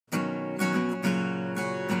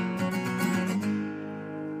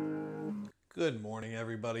Good morning,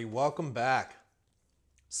 everybody. Welcome back.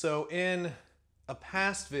 So in a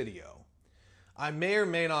past video, I may or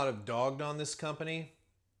may not have dogged on this company.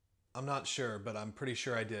 I'm not sure, but I'm pretty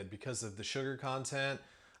sure I did because of the sugar content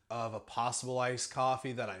of a possible iced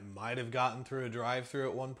coffee that I might have gotten through a drive-thru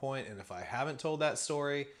at one point. And if I haven't told that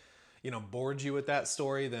story, bored you with that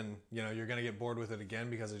story, then, you're going to get bored with it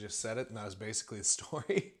again because I just said it and that was basically the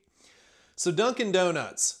story. So Dunkin'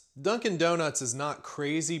 Donuts. Dunkin' Donuts is not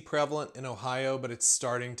crazy prevalent in Ohio, but it's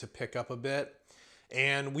starting to pick up a bit.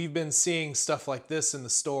 And we've been seeing stuff like this in the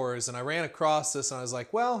stores, and I ran across this and I was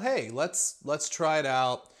like, well, hey, let's try it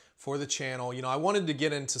out for the channel. I wanted to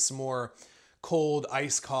get into some more cold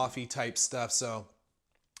iced coffee type stuff. So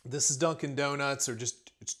this is Dunkin' Donuts, or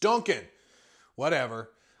just, it's Dunkin',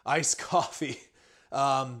 whatever, iced coffee.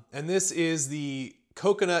 And this is the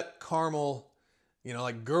coconut caramel,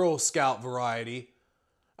 like Girl Scout variety.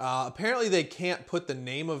 Apparently they can't put the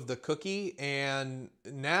name of the cookie, and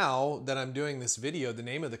now that I'm doing this video, the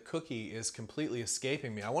name of the cookie is completely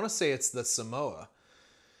escaping me. I want to say it's the Samoa.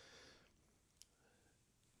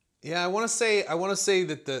 Yeah, I want to say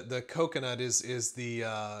that the coconut is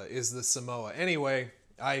the Samoa. Anyway,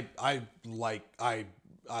 I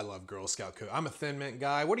love Girl Scout cookies. I'm a Thin Mint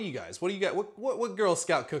guy. What do you guys? What do you got? What Girl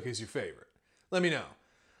Scout cookie is your favorite? Let me know.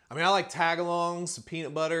 I mean, I like tagalongs, the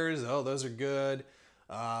peanut butters. Oh, those are good.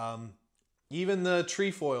 Even the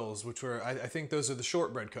trefoils, which were, I think those are the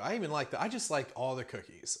shortbread cookies. I even like that. I just like all the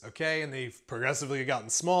cookies, okay? And they've progressively gotten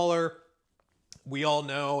smaller. We all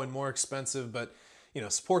know, and more expensive, but,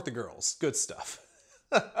 support the girls. Good stuff.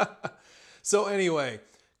 So anyway,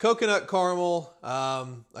 coconut caramel.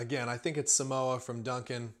 Again, I think it's Samoa from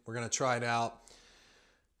Dunkin'. We're going to try it out.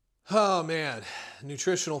 Oh, man.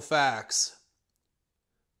 Nutritional facts.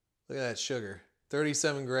 Look at that sugar.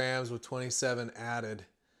 37 grams with 27 added.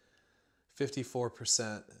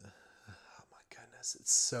 54%. Oh my goodness,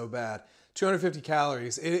 it's so bad. 250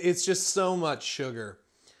 calories. It's just so much sugar.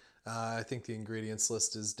 I think the ingredients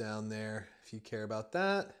list is down there if you care about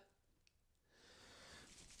that.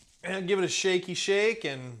 And give it a shaky shake,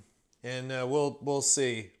 and we'll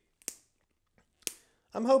see.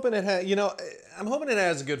 I'm hoping it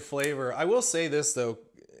has a good flavor. I will say this though,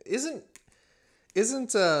 isn't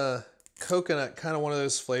coconut kind of one of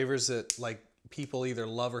those flavors that like people either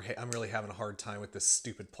love or hate? I'm really having a hard time with this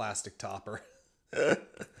stupid plastic topper.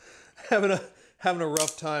 having a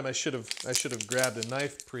rough time. I should have grabbed a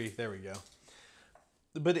knife there we go.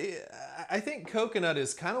 But I think coconut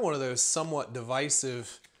is kind of one of those somewhat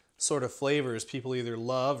divisive sort of flavors people either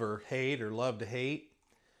love or hate, or love to hate.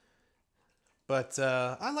 But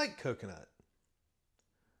I like coconut.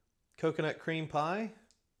 Coconut cream pie.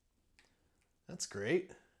 That's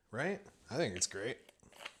great, right? I think it's great.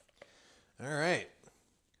 All right.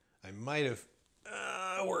 I might have...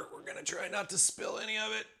 we're going to try not to spill any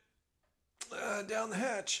of it down the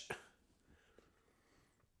hatch.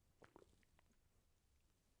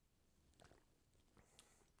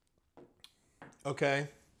 Okay.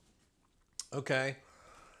 Okay.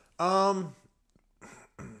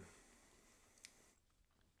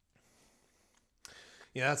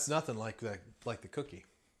 Yeah, it's nothing like the cookie.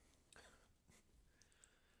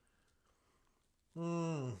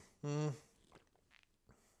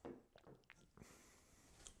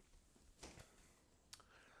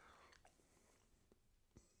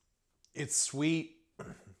 It's sweet,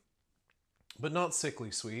 but not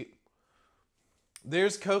sickly sweet.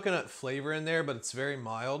 There's coconut flavor in there, but it's very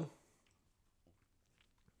mild.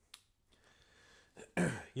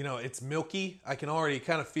 It's milky. I can already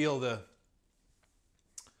kind of feel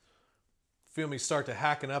me start to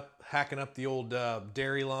hacking up the old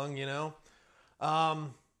dairy lung,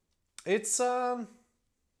 It's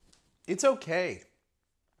okay.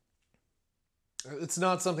 It's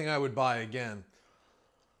not something I would buy again.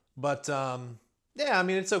 But yeah, I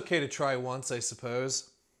mean, it's okay to try once, I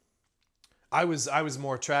suppose. I was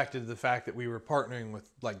more attracted to the fact that we were partnering with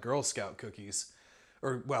like Girl Scout cookies,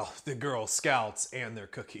 or well, the Girl Scouts and their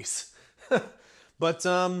cookies. But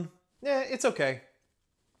yeah, it's okay.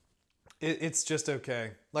 It's just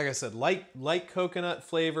okay. Like I said, light coconut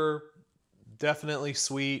flavor, definitely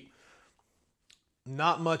sweet.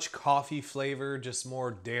 Not much coffee flavor, just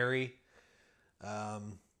more dairy.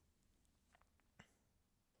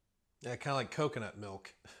 Yeah, kind of like coconut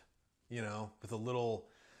milk, with a little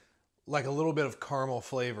bit of caramel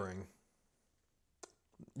flavoring.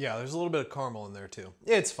 Yeah, there's a little bit of caramel in there too.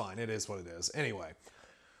 It's fine. It is what it is. Anyway,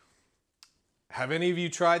 have any of you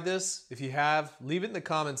tried this? If you have, leave it in the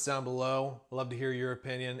comments down below. I'd love to hear your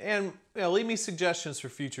opinion. And leave me suggestions for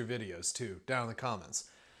future videos too, down in the comments.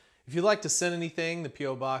 If you'd like to send anything, the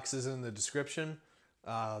P.O. box is in the description.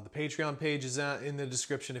 The Patreon page is in the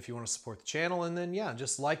description if you want to support the channel. And then, yeah,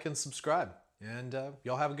 just like and subscribe. And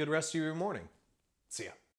y'all have a good rest of your morning. See ya.